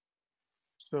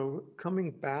So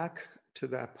coming back to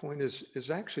that point is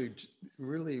actually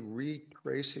really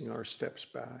retracing our steps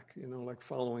back, like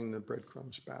following the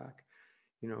breadcrumbs back,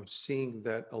 seeing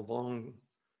that along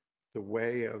the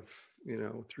way of,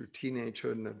 through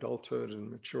teenagehood and adulthood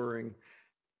and maturing,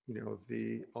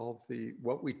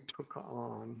 what we took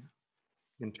on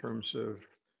in terms of,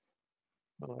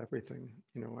 well, everything,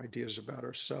 ideas about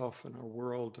ourselves and our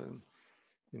world and,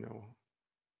 you know,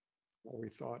 how we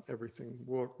thought everything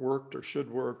worked or should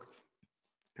work.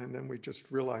 And then we just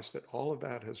realized that all of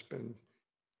that has been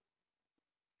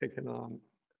taken on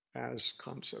as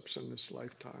concepts in this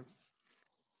lifetime.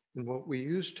 And what we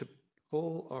use to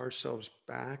pull ourselves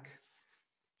back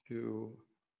to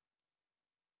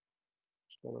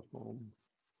spell at home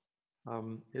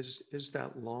is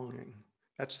that longing.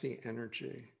 That's the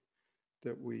energy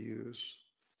that we use.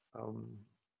 Um,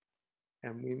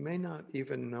 and we may not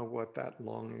even know what that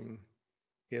longing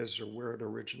is or where it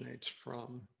originates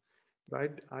from.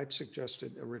 But I'd suggest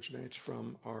it originates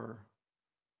from our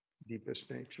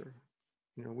deepest nature.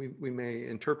 We may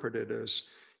interpret it as,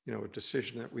 a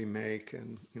decision that we make,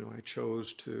 and, I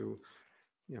chose to,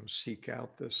 seek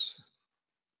out this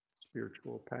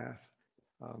spiritual path.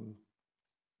 Um,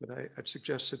 but I'd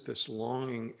suggest that this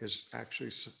longing is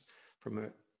actually from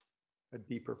a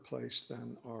deeper place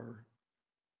than our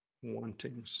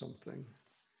wanting something.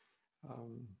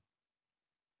 Um,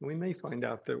 we may find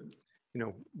out that,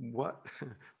 what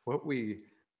what we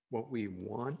what we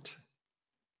want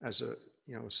as a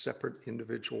separate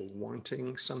individual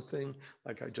wanting something,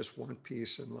 like I just want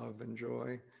peace and love and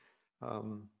joy,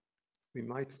 um, we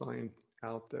might find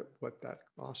out that what that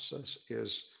costs us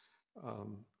is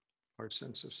um, our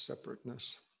sense of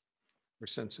separateness, our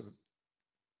sense of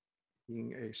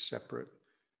being a separate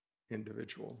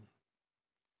individual.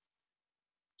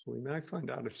 So we might find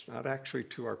out it's not actually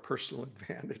to our personal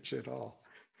advantage at all.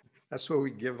 That's what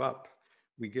we give up.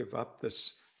 We give up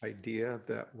this idea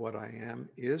that what I am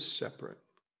is separate.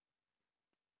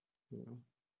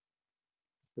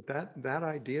 But that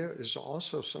idea is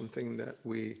also something that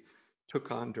we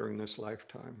took on during this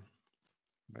lifetime,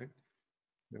 right?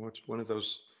 It's one of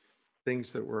those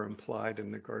things that were implied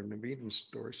in the Garden of Eden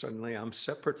story. Suddenly I'm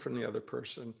separate from the other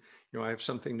person. I have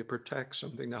something to protect,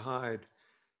 something to hide,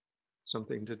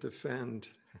 something to defend,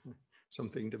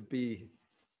 something to be.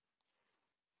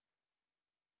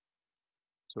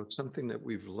 So it's something that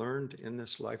we've learned in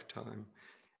this lifetime.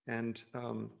 And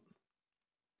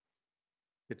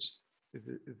it's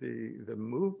the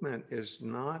movement is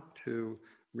not to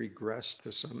regress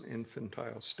to some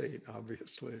infantile state,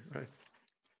 obviously, right?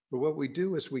 But what we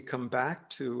do is we come back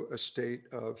to a state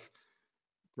of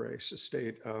grace, a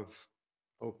state of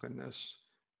openness,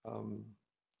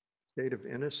 state of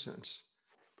innocence.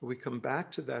 But we come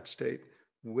back to that state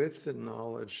with the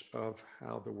knowledge of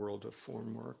how the world of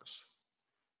form works.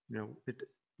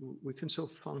 We can still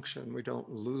function. We don't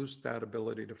lose that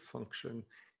ability to function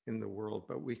in the world,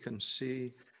 but we can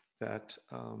see that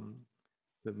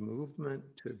the movement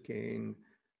to gain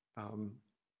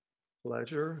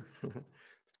pleasure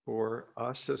for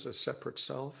us as a separate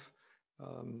self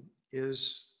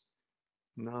is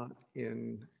not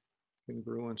in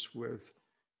congruence with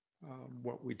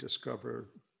what we discover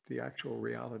the actual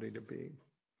reality to be,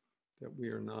 that we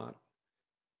are not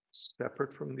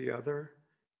separate from the other,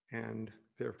 and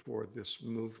therefore this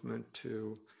movement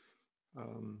to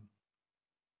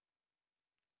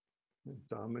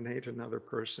dominate another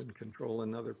person, control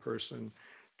another person,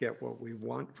 get what we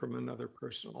want from another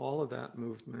person, all of that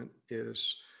movement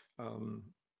is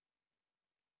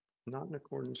not in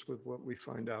accordance with what we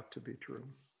find out to be true.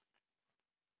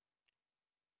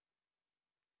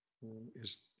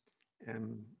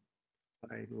 Am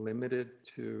I limited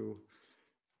to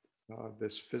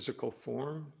this physical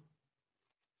form?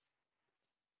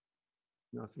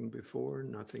 Nothing before,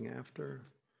 nothing after?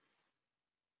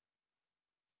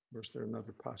 Or is there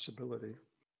another possibility?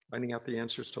 Finding out the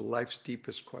answers to life's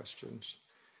deepest questions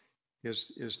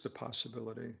is the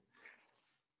possibility.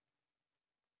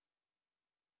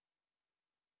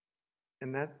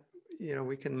 And that,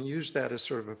 we can use that as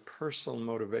sort of a personal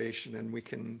motivation, and we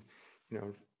can,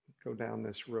 go down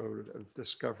this road of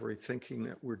discovery, thinking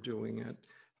that we're doing it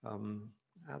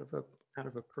out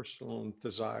of a personal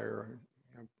desire,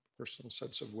 personal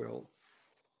sense of will.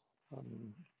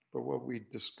 But what we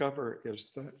discover is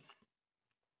that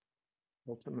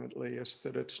ultimately is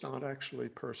that it's not actually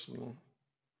personal.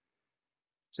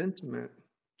 It's intimate.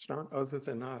 It's not other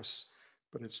than us,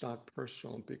 but it's not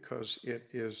personal because it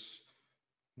is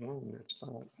one. It's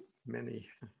not many.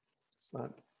 It's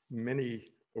not many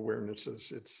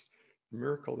awarenesses. It's a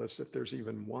miracle is that there's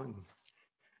even one.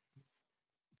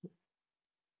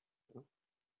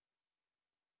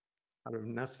 out of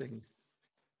nothing,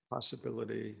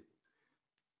 possibility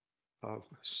of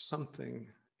something,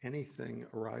 anything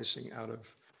arising out of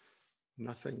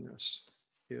nothingness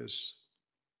is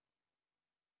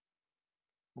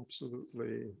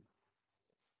absolutely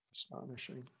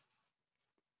astonishing.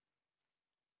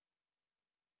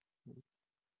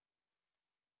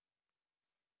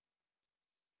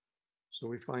 So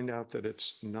we find out that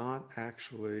it's not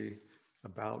actually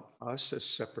about us as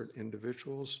separate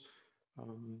individuals,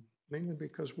 mainly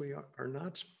because we are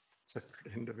not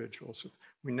separate individuals.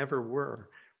 We never were.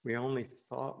 We only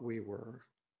thought we were.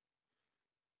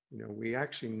 We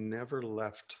actually never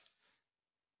left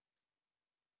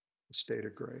the state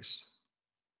of grace.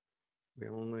 We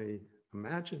only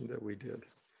imagined that we did.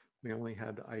 We only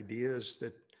had ideas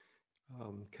that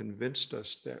convinced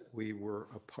us that we were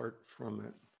apart from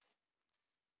it.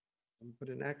 But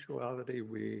in actuality,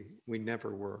 we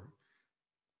never were.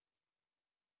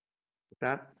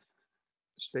 That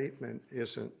statement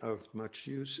isn't of much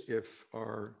use if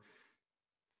our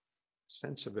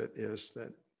sense of it is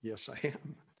that, yes, I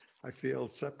am. I feel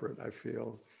separate. I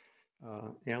feel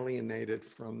alienated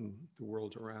from the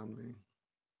world around me.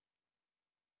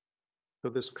 So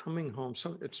this coming home,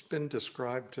 so it's been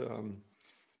described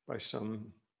by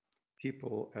some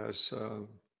people as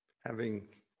having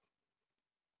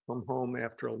come home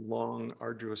after a long,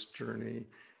 arduous journey,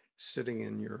 sitting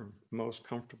in your most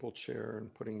comfortable chair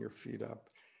and putting your feet up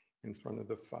in front of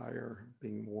the fire,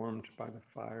 being warmed by the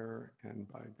fire and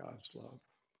by God's love.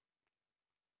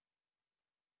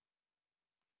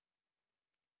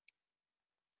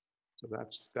 So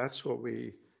that's what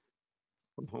we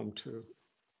come home to,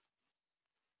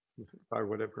 by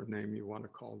whatever name you want to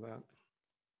call that.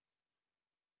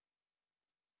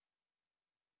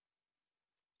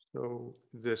 So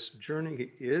this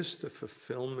journey is the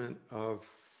fulfillment of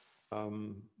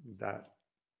that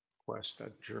quest,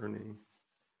 that journey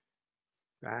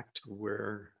back to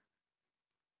where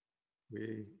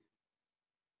we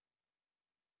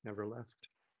never left.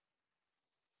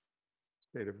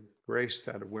 State of grace,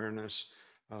 that awareness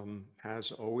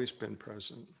has always been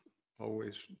present,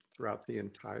 always throughout the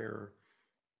entire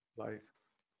life.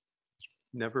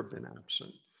 Never been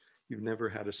absent. You've never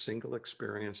had a single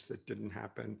experience that didn't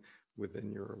happen within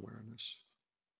your awareness.